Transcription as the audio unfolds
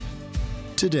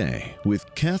Today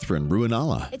with Catherine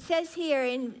Ruinala. It says here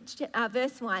in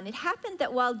verse 1, it happened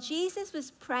that while Jesus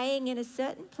was praying in a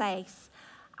certain place,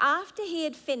 after he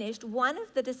had finished, one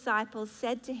of the disciples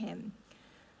said to him,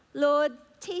 "Lord,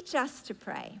 teach us to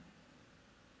pray."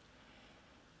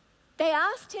 They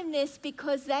asked him this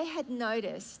because they had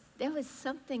noticed there was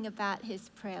something about his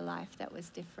prayer life that was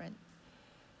different.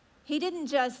 He didn't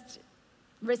just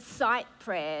recite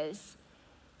prayers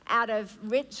out of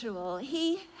ritual.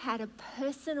 He had a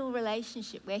personal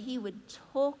relationship where he would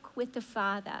talk with the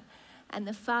Father and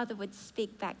the Father would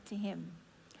speak back to him.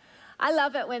 I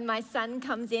love it when my son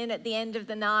comes in at the end of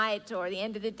the night or the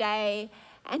end of the day,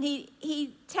 and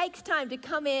he takes time to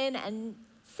come in and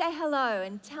say hello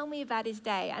and tell me about his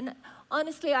day. And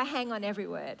honestly, I hang on every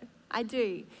word. I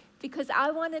do, because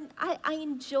I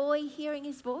enjoy hearing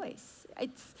his voice.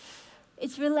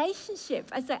 It's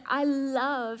relationship. I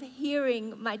love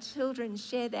hearing my children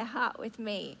share their heart with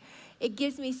me. It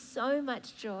gives me so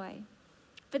much joy.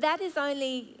 But that is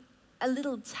only a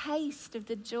little taste of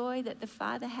the joy that the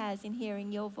Father has in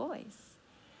hearing your voice.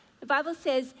 The Bible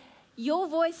says, your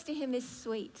voice to him is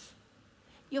sweet.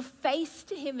 Your face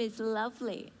to him is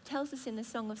lovely. It tells us in the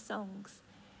Song of Songs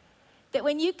that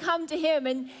when you come to him,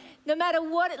 and no matter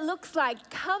what it looks like,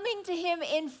 coming to him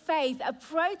in faith,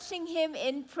 approaching him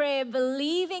in prayer,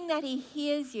 believing that he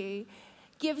hears you,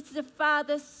 gives the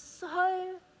Father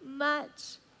so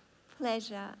much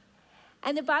pleasure.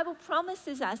 And the Bible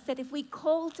promises us that if we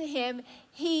call to him,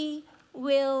 he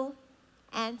will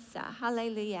answer.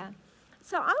 Hallelujah.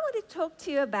 So I want to talk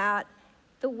to you about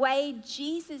the way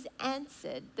Jesus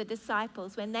answered the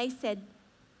disciples when they said,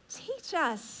 "Teach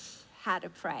us how to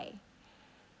pray."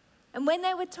 And when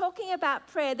they were talking about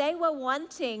prayer, they were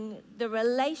wanting the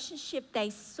relationship they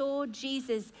saw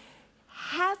Jesus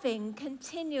having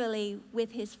continually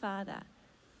with his Father.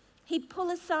 He'd pull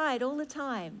aside all the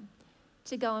time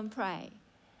to go and pray.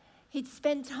 He'd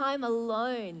spend time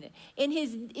alone. In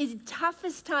his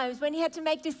toughest times, when he had to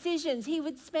make decisions, he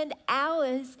would spend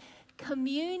hours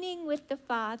communing with the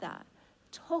Father,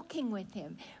 talking with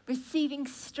him, receiving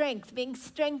strength, being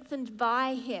strengthened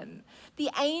by him. The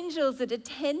angels that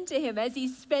attend to him as he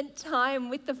spent time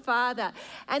with the Father.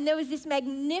 And there was this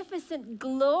magnificent,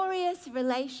 glorious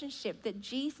relationship that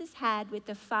Jesus had with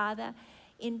the Father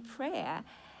in prayer.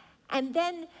 And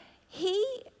then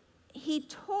he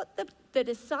taught the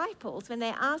disciples when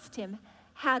they asked him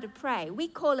how to pray. We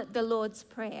call it the Lord's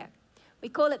Prayer. We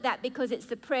call it that because it's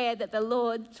the prayer that the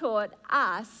Lord taught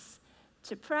us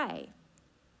to pray.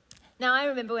 Now, I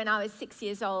remember when I was 6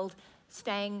 years old,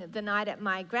 staying the night at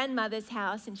my grandmother's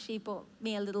house, and she bought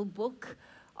me a little book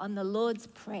on the Lord's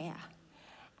Prayer.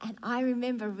 And I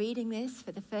remember reading this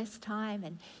for the first time,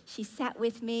 and she sat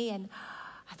with me, and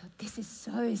I thought, this is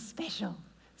so special.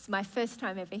 It's my first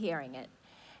time ever hearing it.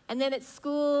 And then at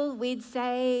school, we'd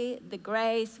say the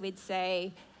grace, we'd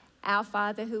say, "Our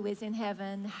Father who is in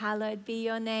heaven, hallowed be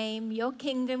your name, your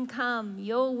kingdom come,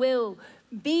 your will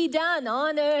be done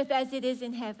on earth as it is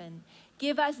in heaven.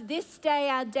 Give us this day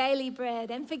our daily bread,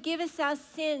 and forgive us our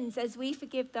sins as we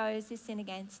forgive those who sin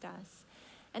against us.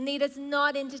 And lead us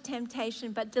not into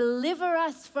temptation, but deliver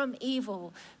us from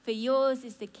evil. For yours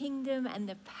is the kingdom and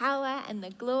the power and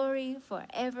the glory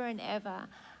forever and ever.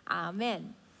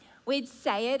 Amen." We'd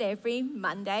say it every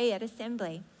Monday at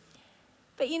assembly.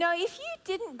 But you know, if you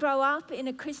didn't grow up in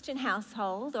a Christian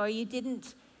household, or you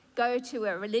didn't go to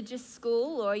a religious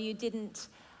school, or you didn't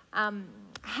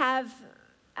have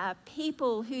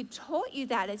people who taught you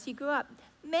that as you grew up,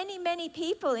 many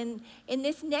people in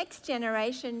this next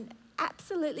generation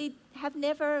absolutely have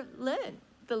never learned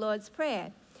the Lord's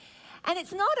Prayer. And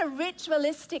it's not a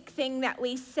ritualistic thing that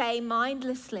we say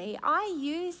mindlessly. I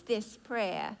use this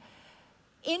prayer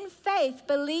in faith,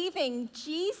 believing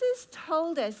Jesus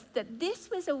told us that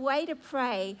this was a way to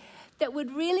pray that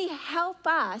would really help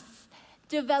us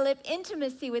develop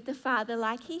intimacy with the Father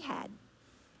like he had.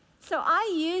 So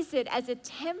I use it as a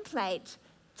template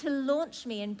to launch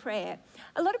me in prayer.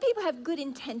 A lot of people have good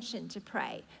intention to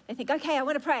pray. They think, okay, I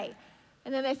want to pray.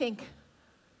 And then they think,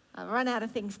 I've run out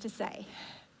of things to say.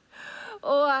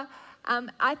 Or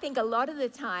I think a lot of the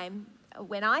time,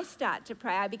 when I start to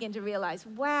pray, I begin to realize,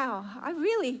 wow,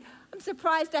 I'm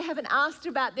surprised I haven't asked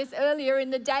about this earlier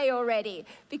in the day already,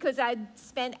 because I'd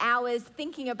spent hours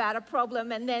thinking about a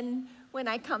problem, and then when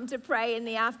I come to pray in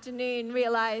the afternoon,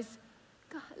 realize,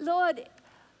 Lord,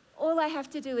 all I have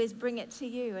to do is bring it to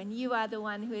you, and you are the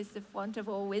one who is the font of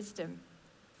all wisdom.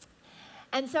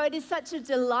 And so it is such a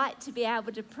delight to be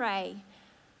able to pray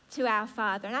to our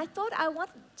Father. And I thought I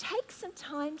want to take some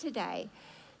time today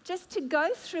just to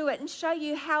go through it and show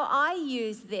you how I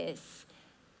use this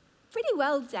pretty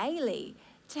well daily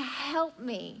to help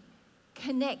me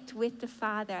connect with the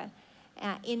Father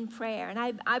in prayer.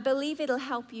 And I believe it'll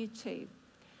help you too.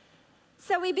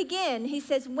 So we begin. He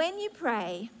says, when you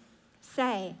pray,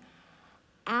 say,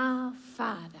 Our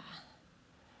Father,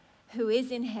 who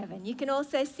is in heaven. You can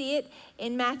also see it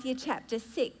in Matthew chapter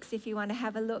 6 if you want to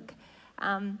have a look.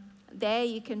 There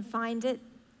you can find it.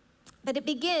 But it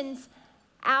begins,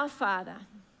 Our Father.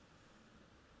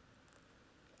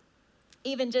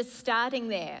 Even just starting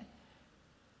there.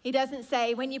 He doesn't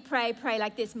say, when you pray, pray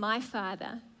like this, my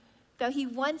Father. Though he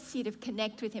wants you to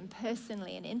connect with him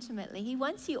personally and intimately, he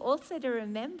wants you also to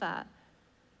remember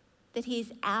that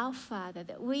he's our Father,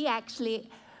 that we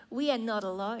are not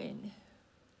alone.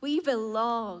 We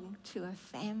belong to a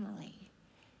family.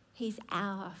 He's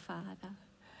our Father.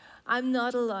 I'm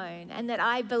not alone, and that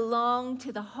I belong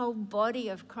to the whole body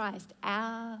of Christ,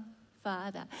 our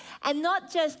Father. And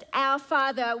not just our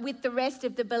Father with the rest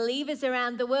of the believers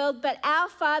around the world, but our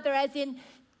Father as in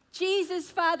Jesus'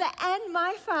 Father and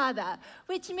my Father,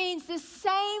 which means the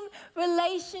same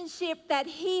relationship that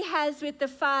he has with the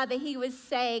Father. He was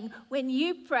saying, when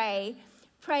you pray,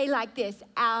 pray like this,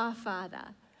 Our Father.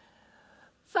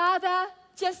 Father,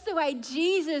 just the way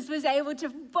Jesus was able to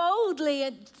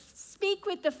boldly speak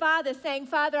with the Father, saying,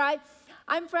 Father,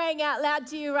 I'm praying out loud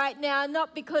to you right now,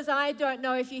 not because I don't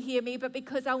know if you hear me, but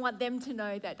because I want them to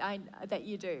know that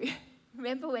you do.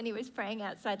 Remember when he was praying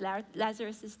outside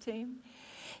Lazarus' tomb?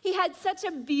 He had such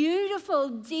a beautiful,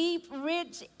 deep,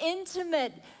 rich,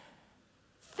 intimate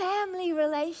family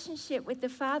relationship with the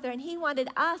Father. And he wanted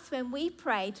us, when we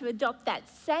pray, to adopt that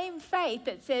same faith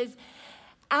that says,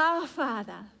 Our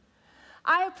Father.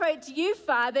 I approach you,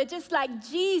 Father, just like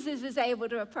Jesus was able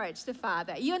to approach the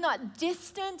Father. You're not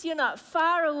distant. You're not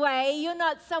far away. You're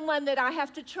not someone that I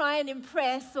have to try and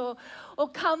impress or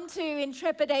come to in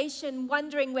trepidation,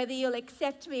 wondering whether you'll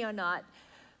accept me or not.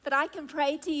 But I can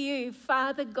pray to you,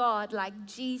 Father God, like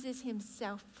Jesus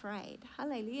himself prayed.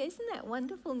 Hallelujah. Isn't that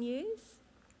wonderful news?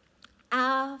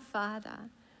 Our Father,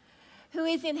 who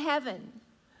is in heaven.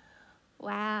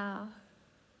 Wow.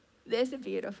 There's a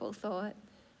beautiful thought.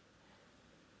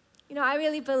 You know, I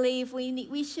really believe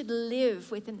we should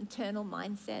live with an eternal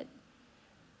mindset.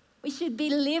 We should be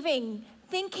living,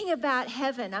 thinking about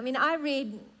heaven. I mean, I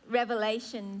read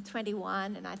Revelation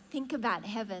 21 and I think about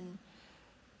heaven.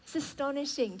 It's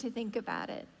astonishing to think about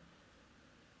it.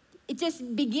 It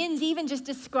just begins even just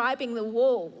describing the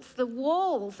walls. The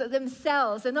walls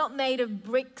themselves are not made of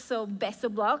bricks or Besser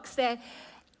blocks.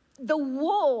 The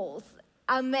walls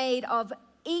are made of,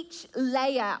 each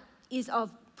layer is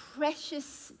of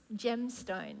precious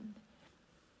gemstone.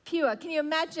 Pure. Can you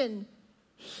imagine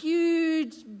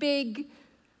huge, big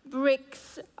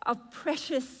bricks of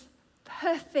precious,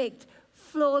 perfect,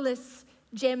 flawless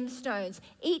gemstones,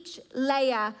 each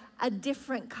layer a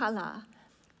different color,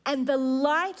 and the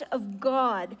light of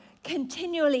God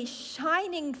continually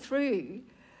shining through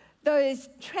those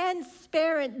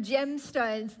transparent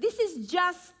gemstones. This is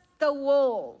just the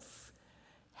walls.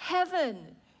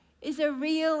 Heaven is a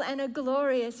real and a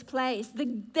glorious place. The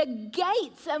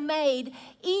gates are made,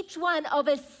 each one of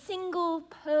a single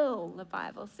pearl, the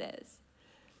Bible says.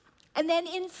 And then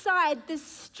inside, the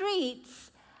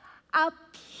streets are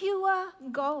pure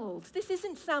gold. This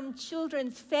isn't some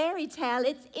children's fairy tale.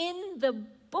 It's in the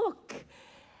book.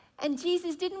 And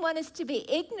Jesus didn't want us to be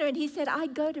ignorant. He said, I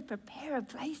go to prepare a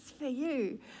place for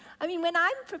you. I mean, when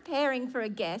I'm preparing for a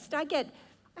guest, I get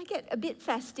a bit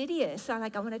fastidious. I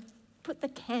want to put the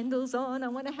candles on. I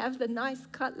want to have the nice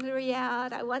cutlery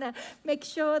out. I want to make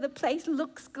sure the place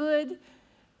looks good.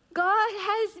 God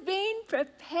has been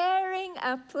preparing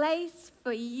a place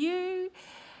for you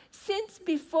since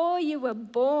before you were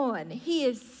born. He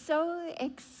is so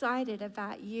excited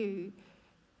about you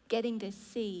getting to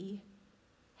see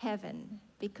heaven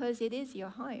because it is your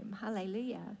home.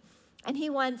 Hallelujah. And he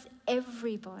wants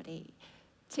everybody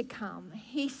to come.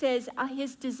 He says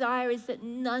his desire is that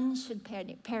none should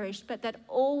perish, but that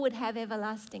all would have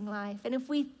everlasting life. And if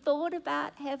we thought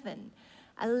about heaven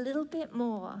a little bit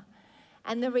more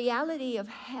and the reality of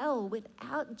hell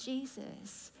without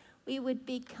Jesus, we would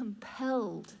be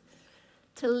compelled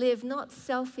to live not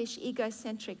selfish,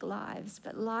 egocentric lives,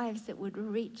 but lives that would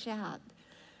reach out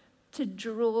to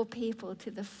draw people to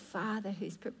the Father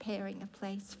who's preparing a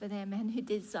place for them and who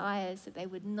desires that they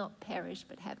would not perish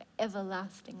but have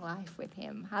everlasting life with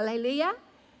him. Hallelujah.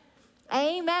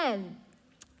 Amen.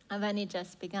 I've only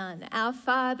just begun. Our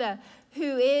Father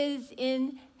who is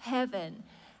in heaven,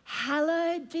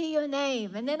 hallowed be your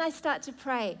name. And then I start to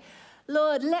pray,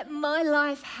 Lord, let my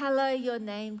life hallow your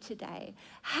name today.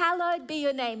 Hallowed be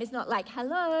your name is not like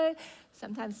hello,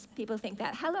 Sometimes people think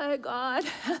that, hello, God,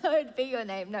 hallowed be your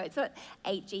name. No, it's not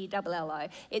H-E-L-L-O.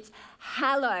 It's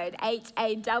hallowed,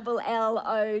 H-A-L-L-O-W-E-D.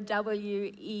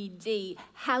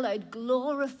 Hallowed,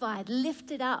 glorified,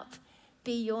 lifted up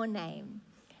be your name.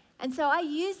 And so I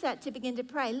use that to begin to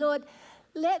pray. Lord,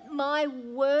 let my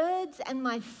words and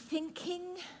my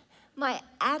thinking, my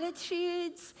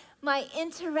attitudes, my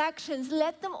interactions,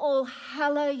 let them all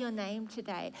hallow your name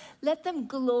today. Let them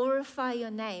glorify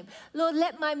your name. Lord,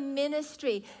 let my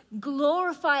ministry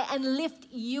glorify and lift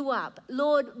you up.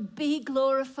 Lord, be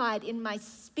glorified in my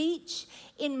speech,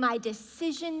 in my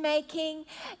decision making,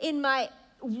 in my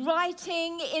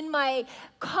writing, in my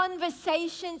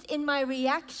conversations, in my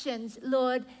reactions.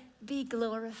 Lord, be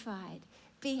glorified,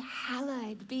 be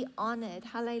hallowed, be honored.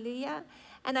 Hallelujah.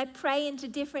 And I pray into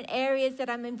different areas that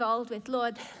I'm involved with.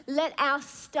 Lord, let our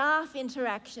staff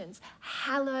interactions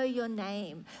hallow your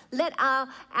name. Let our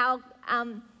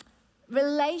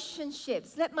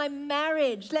relationships, let my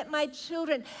marriage, let my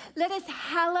children, let us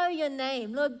hallow your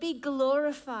name. Lord, be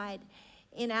glorified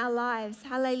in our lives.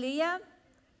 Hallelujah.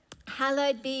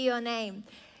 Hallowed be your name.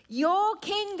 Your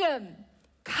kingdom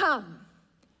come.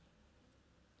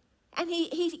 And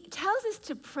he tells us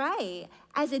to pray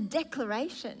as a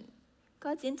declaration.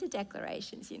 God's into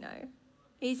declarations, you know.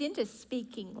 He's into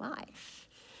speaking life.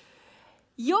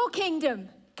 Your kingdom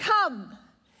come.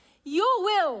 Your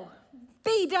will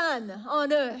be done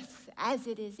on earth as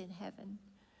it is in heaven.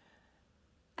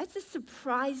 That's a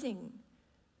surprising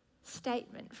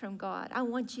statement from God. I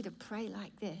want you to pray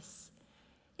like this.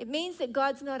 It means that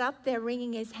God's not up there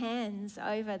wringing his hands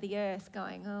over the earth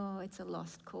going, oh, it's a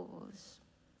lost cause.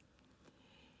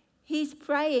 He's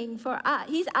praying for us.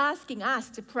 He's asking us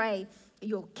to pray,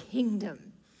 your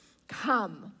kingdom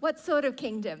come. What sort of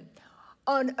kingdom?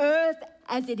 On earth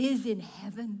as it is in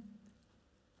heaven.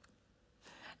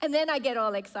 And then I get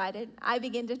all excited. I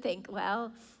begin to think,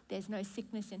 well, there's no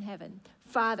sickness in heaven.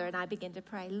 Father, and I begin to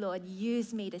pray, Lord,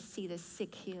 use me to see the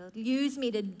sick healed. Use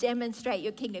me to demonstrate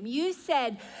your kingdom. You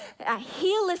said,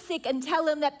 heal the sick and tell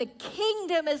them that the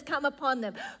kingdom has come upon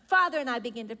them. Father, and I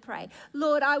begin to pray,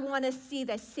 Lord, I want to see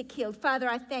the sick healed. Father,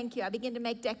 I thank you. I begin to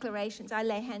make declarations. I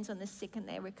lay hands on the sick and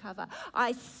they recover.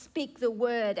 I speak the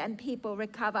word and people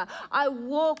recover. I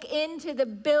walk into the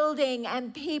building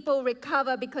and people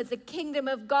recover because the kingdom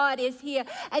of God is here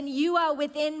and you are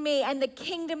within me and the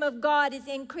kingdom of God is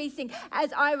increasing.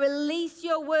 As I release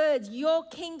your words, your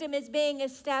kingdom is being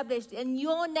established and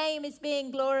your name is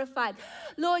being glorified.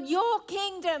 Lord, your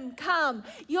kingdom come,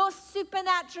 your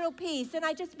supernatural peace. And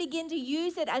I just begin to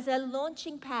use it as a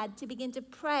launching pad to begin to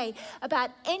pray about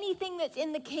anything that's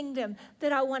in the kingdom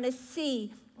that I want to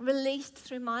see released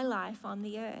through my life on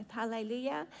the earth.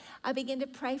 Hallelujah. I begin to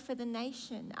pray for the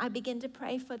nation. I begin to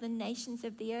pray for the nations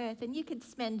of the earth. And you could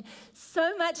spend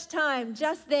so much time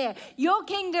just there. Your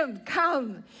kingdom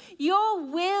come. Your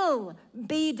will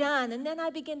be done. And then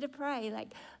I begin to pray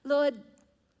like, Lord,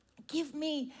 give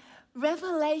me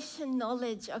revelation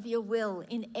knowledge of your will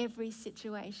in every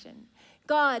situation.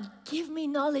 God, give me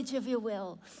knowledge of your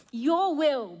will. Your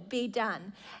will be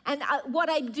done. And what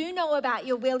I do know about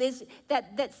your will is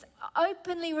that's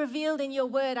openly revealed in your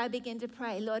word. I begin to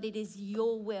pray, Lord, it is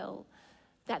your will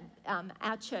that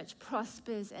our church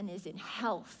prospers and is in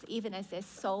health, even as their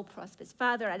soul prospers.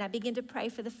 Father, and I begin to pray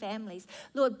for the families.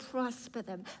 Lord, prosper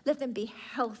them. Let them be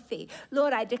healthy.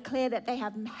 Lord, I declare that they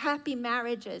have happy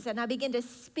marriages, and I begin to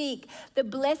speak the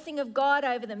blessing of God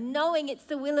over them, knowing it's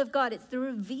the will of God. It's the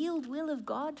revealed will of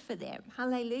God for them.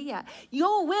 Hallelujah.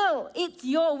 Your will, it's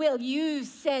your will. You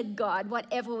said, God,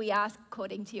 whatever we ask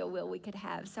according to your will we could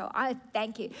have. So I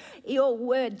thank you. Your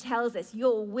word tells us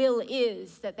your will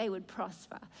is that they would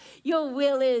prosper. Your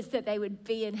will is that they would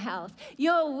be in health.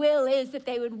 Your will is that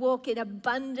they would walk in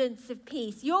abundance of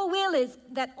peace. Your will is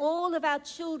that all of our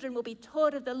children will be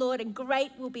taught of the Lord and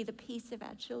great will be the peace of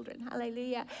our children.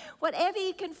 Hallelujah. Whatever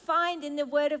you can find in the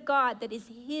word of God that is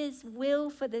his will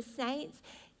for the saints,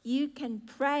 you can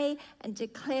pray and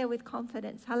declare with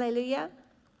confidence. Hallelujah.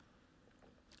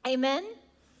 Amen.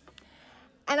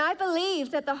 And I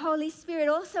believe that the Holy Spirit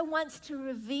also wants to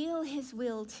reveal his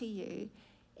will to you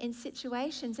in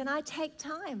situations. And I take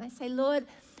time. I say, Lord,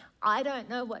 I don't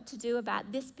know what to do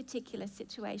about this particular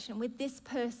situation with this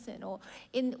person or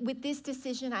with this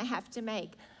decision I have to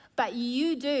make. But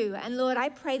you do. And Lord, I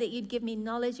pray that you'd give me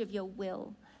knowledge of your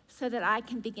will so that I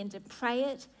can begin to pray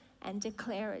it and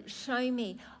declare it. Show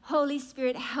me. Holy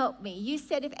Spirit, help me. You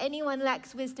said if anyone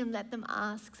lacks wisdom, let them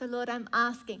ask. So Lord, I'm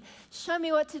asking. Show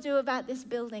me what to do about this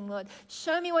building, Lord.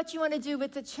 Show me what you want to do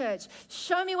with the church.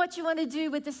 Show me what you want to do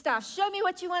with the staff. Show me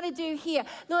what you want to do here.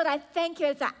 Lord, I thank you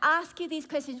as I ask you these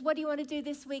questions. What do you want to do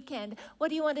this weekend? What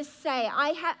do you want to say?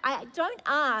 I don't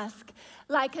ask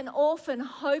like an orphan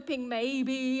hoping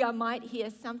maybe I might hear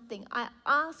something. I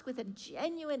ask with a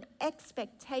genuine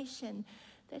expectation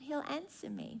that he'll answer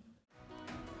me.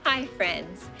 Hi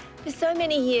friends. For so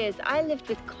many years I lived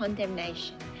with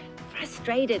condemnation,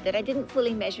 frustrated that I didn't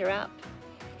fully measure up.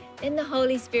 Then the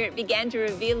Holy Spirit began to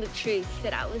reveal the truth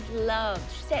that I was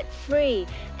loved, set free,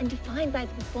 and defined by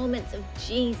the performance of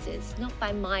Jesus, not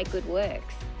by my good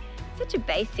works. Such a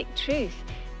basic truth,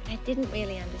 but I didn't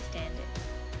really understand it.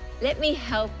 Let me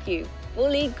help you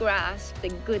fully grasp the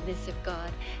goodness of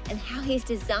God and how He's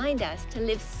designed us to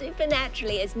live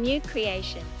supernaturally as new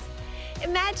creations.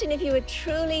 Imagine if you were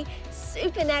truly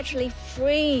supernaturally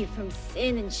free from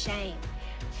sin and shame,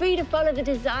 free to follow the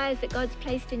desires that God's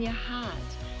placed in your heart.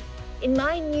 In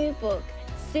my new book,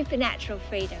 Supernatural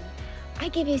Freedom, I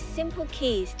give you simple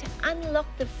keys to unlock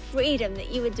the freedom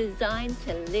that you were designed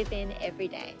to live in every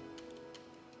day.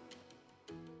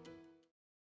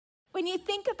 When you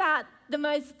think about the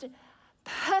most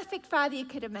perfect father you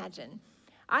could imagine,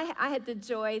 I had the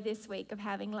joy this week of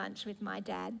having lunch with my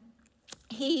dad.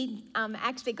 He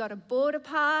actually got a border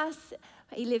pass.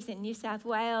 He lives in New South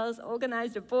Wales,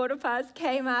 organised a border pass,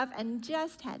 came up and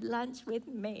just had lunch with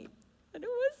me. And it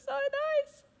was so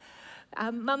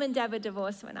nice. Mum and Dad were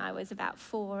divorced when I was about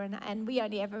 4, and we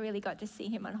only ever really got to see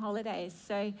him on holidays.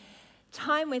 So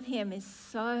time with him is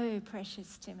so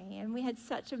precious to me, and we had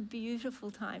such a beautiful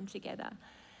time together.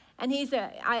 And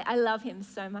I love him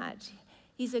so much.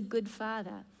 He's a good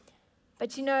father.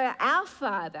 But you know, our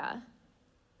Father,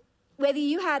 whether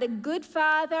you had a good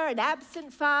father, an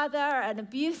absent father, an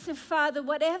abusive father,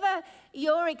 whatever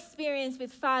your experience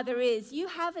with Father is, you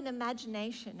have an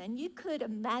imagination, and you could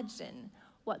imagine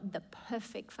what the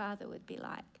perfect father would be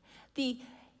like. The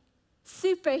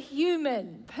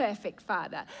superhuman perfect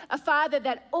father, a father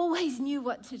that always knew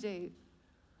what to do,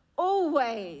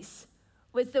 always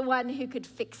was the one who could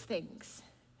fix things,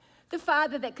 the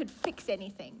father that could fix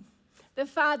anything, the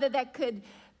father that could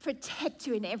protect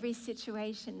you in every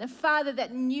situation, the father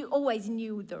that always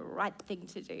knew the right thing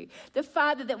to do, the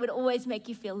father that would always make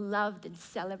you feel loved and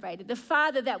celebrated, the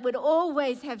father that would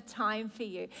always have time for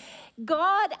you.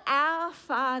 God, our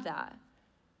Father,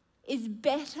 is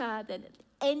better than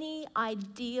any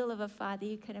ideal of a father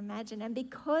you could imagine. And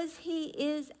because He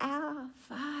is our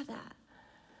Father,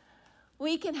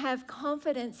 we can have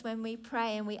confidence when we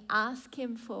pray and we ask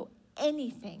Him for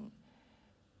anything.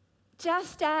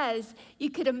 Just as you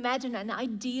could imagine an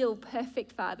ideal,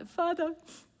 perfect father. Father,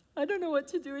 I don't know what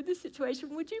to do in this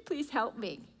situation. Would you please help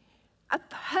me? A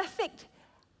perfect,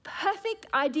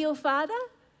 ideal father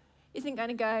isn't going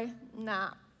to go, nah,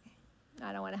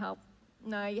 I don't want to help.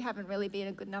 No, you haven't really been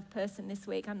a good enough person this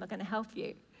week. I'm not going to help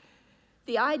you.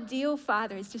 The ideal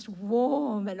father is just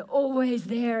warm and always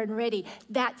there and ready.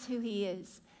 That's who He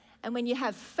is. And when you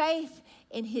have faith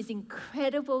in His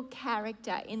incredible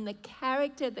character, in the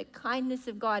character, the kindness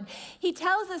of God, He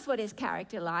tells us what His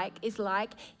character is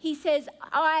like. He says,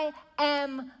 I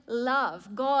am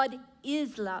love. God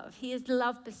is love. He is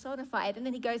love personified. And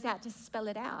then He goes out to spell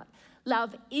it out.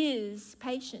 Love is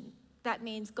patient. That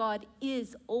means God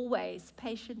is always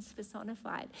patience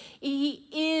personified. He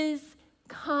is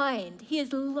kind. He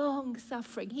is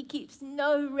long-suffering. He keeps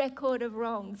no record of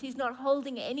wrongs. He's not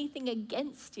holding anything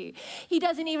against you. He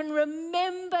doesn't even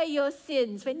remember your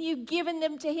sins. When you've given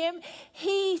them to Him,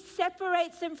 He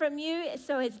separates them from you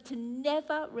so as to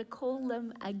never recall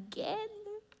them again.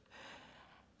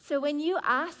 So when you're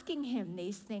asking Him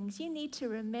these things, you need to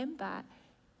remember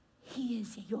He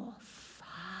is your Father,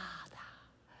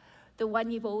 the one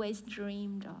you've always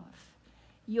dreamed of,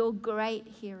 your great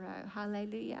hero.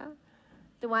 Hallelujah.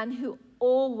 The one who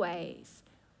always,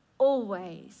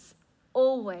 always,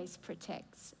 always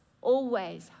protects,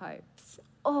 always hopes,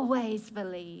 always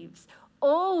believes,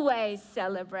 always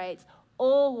celebrates,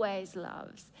 always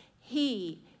loves.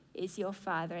 He is your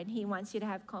Father, and He wants you to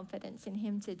have confidence in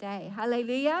Him today.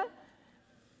 Hallelujah.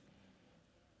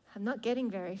 I'm not getting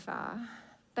very far,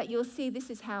 but you'll see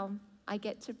this is how I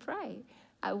get to pray.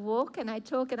 I walk and I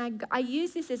talk, and I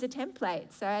use this as a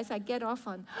template. So as I get off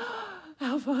on,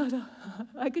 our Father,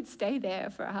 I could stay there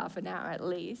for a half an hour at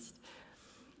least.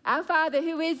 Our Father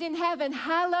who is in heaven,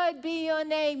 hallowed be your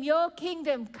name. Your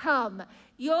kingdom come.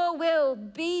 Your will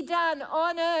be done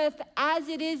on earth as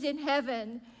it is in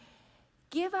heaven.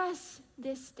 Give us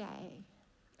this day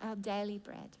our daily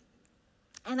bread.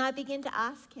 And I begin to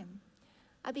ask him.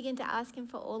 I begin to ask him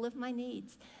for all of my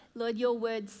needs. Lord, your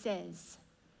word says,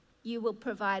 you will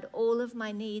provide all of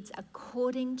my needs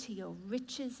according to your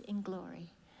riches in glory.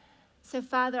 So,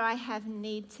 Father, I have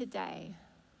need today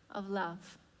of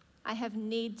love. I have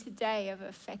need today of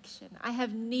affection. I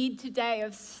have need today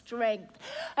of strength.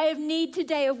 I have need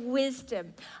today of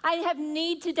wisdom. I have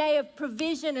need today of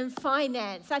provision and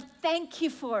finance. I thank you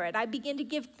for it. I begin to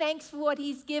give thanks for what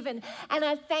he's given. And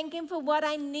I thank him for what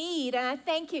I need. And I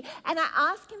thank you. And I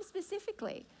ask him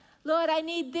specifically, Lord, I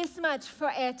need this much for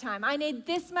airtime. I need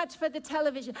this much for the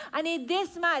television. I need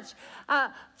this much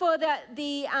for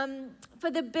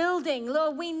the building.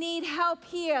 Lord, we need help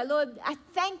here. Lord, I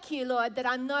thank you, Lord, that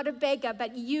I'm not a beggar,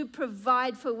 but you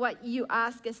provide for what you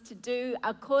ask us to do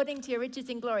according to your riches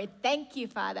in glory. Thank you,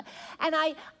 Father. And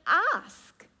I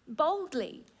ask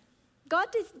boldly. God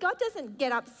doesn't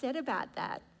get upset about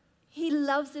that. He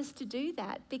loves us to do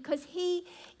that because he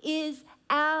is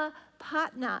our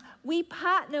partner. We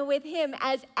partner with him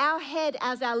as our head,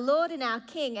 as our Lord and our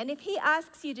King. And if he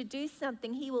asks you to do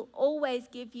something, he will always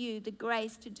give you the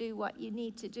grace to do what you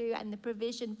need to do and the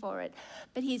provision for it.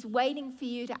 But he's waiting for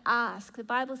you to ask. The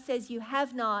Bible says you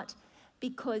have not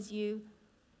because you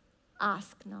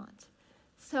ask not.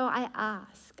 So I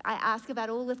ask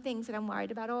about all the things that I'm worried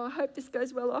about. Oh, I hope this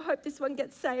goes well. Or I hope this one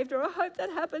gets saved. Or I hope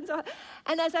that happens.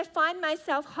 And as I find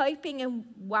myself hoping and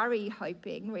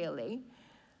hoping, really,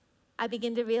 I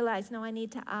begin to realize, no, I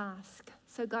need to ask.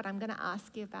 So God, I'm going to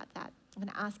ask you about that. I'm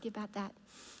going to ask you about that.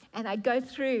 And I go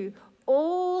through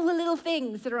all the little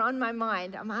things that are on my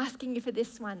mind. I'm asking you for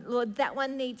this one. Lord, that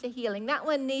one needs a healing. That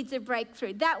one needs a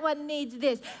breakthrough. That one needs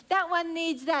this. That one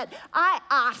needs that. I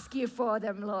ask you for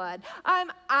them, Lord.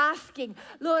 I'm asking.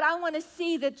 Lord, I want to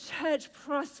see the church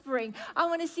prospering. I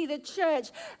want to see the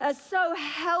church so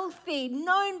healthy,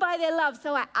 known by their love.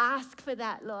 So I ask for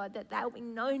that, Lord, that they'll be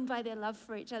known by their love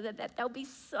for each other, that they'll be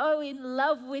so in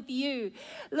love with you.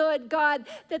 Lord God,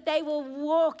 that they will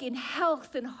walk in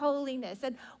health and holiness.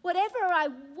 And whatever I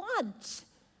want,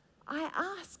 I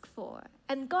ask for.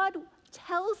 And God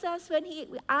tells us when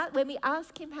we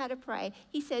ask him how to pray,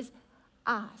 he says,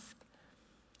 ask.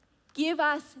 Give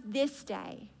us this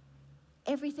day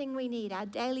everything we need, our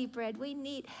daily bread we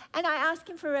need. And I ask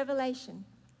him for revelation.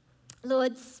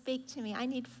 Lord, speak to me. I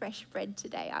need fresh bread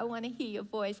today. I want to hear your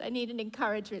voice. I need an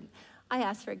encouragement. I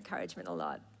ask for encouragement a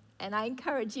lot. And I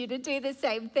encourage you to do the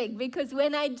same thing because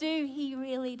when I do, he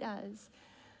really does.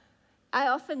 I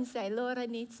often say, Lord, I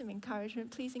need some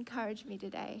encouragement. Please encourage me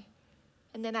today.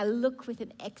 And then I look with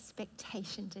an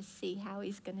expectation to see how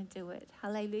he's going to do it.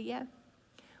 Hallelujah.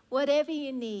 Whatever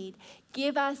you need,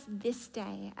 give us this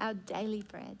day our daily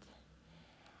bread.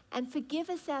 And forgive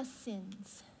us our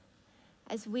sins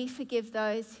as we forgive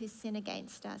those who sin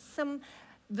against us. Some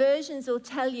versions will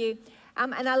tell you,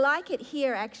 and I like it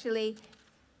here actually,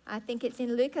 I think it's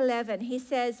in Luke 11. He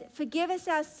says, forgive us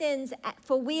our sins,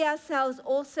 for we ourselves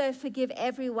also forgive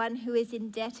everyone who is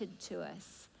indebted to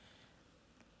us.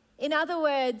 In other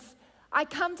words, I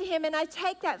come to him and I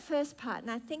take that first part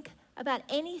and I think about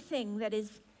anything that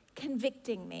is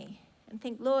convicting me and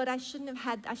think, Lord, I shouldn't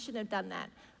have done that.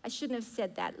 I shouldn't have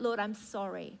said that. Lord, I'm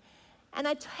sorry. And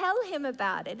I tell him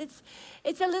about it.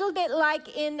 It's a little bit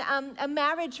like in a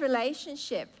marriage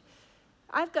relationship.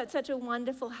 I've got such a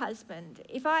wonderful husband.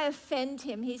 If I offend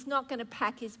him, he's not going to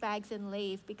pack his bags and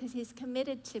leave because he's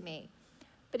committed to me.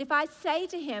 But if I say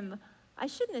to him, I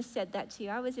shouldn't have said that to you,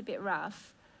 I was a bit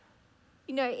rough,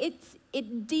 you know,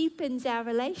 it deepens our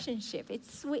relationship.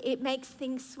 It makes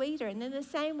things sweeter. And in the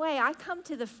same way, I come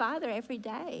to the Father every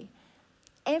day,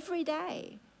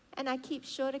 and I keep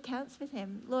short accounts with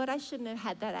him. Lord, I shouldn't have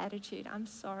had that attitude. I'm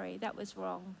sorry, that was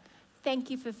wrong.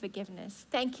 Thank you for forgiveness.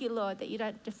 Thank you, Lord, that you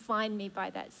don't define me by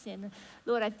that sin.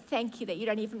 Lord, I thank you that you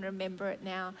don't even remember it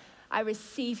now. I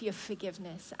receive your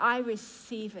forgiveness. I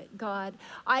receive it, God.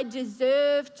 I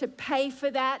deserve to pay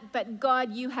for that, but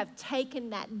God, you have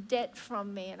taken that debt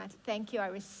from me, and I thank you. I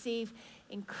receive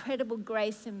incredible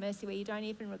grace and mercy where you don't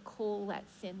even recall that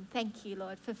sin. Thank you,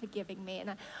 Lord, for forgiving me.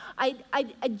 And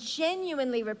I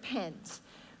genuinely repent,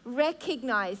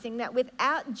 recognizing that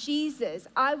without Jesus,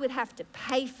 I would have to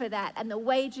pay for that, and the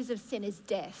wages of sin is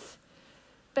death.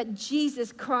 But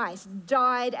Jesus Christ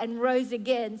died and rose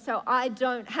again, so I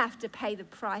don't have to pay the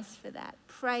price for that.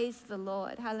 Praise the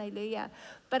Lord. Hallelujah.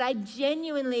 But I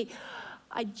genuinely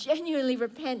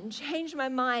repent and change my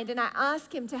mind, and I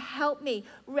ask him to help me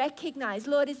recognize,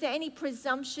 Lord, is there any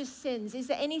presumptuous sins? Is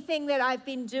there anything that I've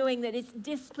been doing that is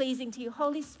displeasing to you?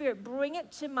 Holy Spirit, bring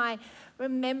it to my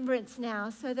remembrance now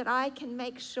so that I can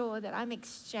make sure that I'm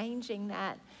exchanging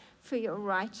that for your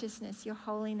righteousness, your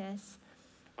holiness.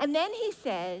 And then he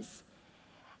says,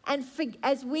 And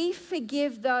as we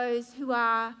forgive those who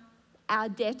are our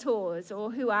debtors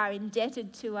or who are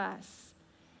indebted to us.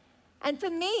 And for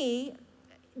me,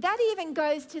 that even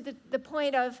goes to the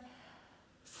point of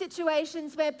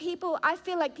situations where I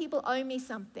feel like people owe me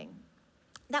something.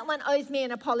 That one owes me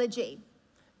an apology.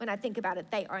 When I think about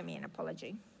it, they owe me an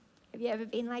apology. Have you ever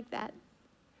been like that?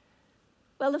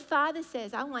 Well, the Father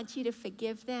says, I want you to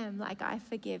forgive them like I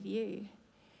forgive you.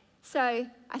 So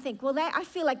I think, well, I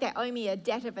feel like they owe me a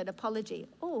debt of an apology.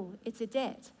 Oh, it's a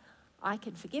debt. I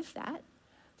can forgive that.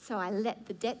 So I let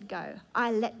the debt go.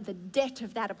 I let the debt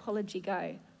of that apology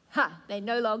go. They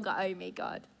no longer owe me,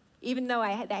 God. Even though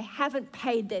they haven't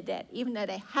paid their debt, even though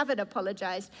they haven't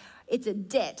apologized, it's a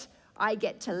debt I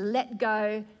get to let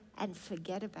go and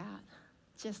forget about,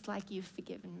 just like you've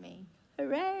forgiven me.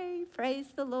 Hooray, praise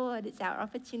the Lord. It's our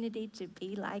opportunity to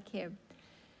be like him.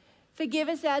 Forgive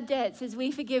us our debts as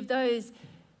we forgive those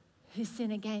who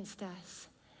sin against us.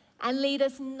 And lead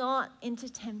us not into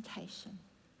temptation,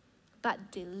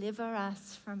 but deliver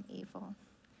us from evil.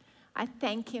 I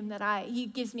thank him that he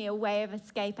gives me a way of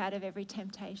escape out of every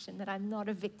temptation, that I'm not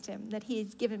a victim, that he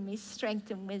has given me strength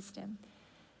and wisdom.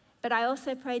 But I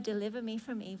also pray, deliver me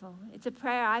from evil. It's a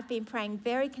prayer I've been praying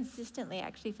very consistently,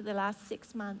 actually, for the last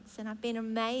 6 months. And I've been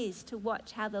amazed to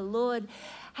watch how the Lord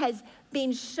has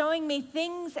been showing me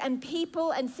things and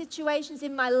people and situations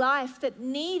in my life that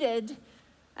needed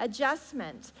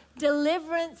adjustment,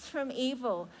 deliverance from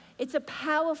evil. It's a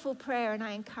powerful prayer, and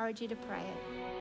I encourage you to pray it.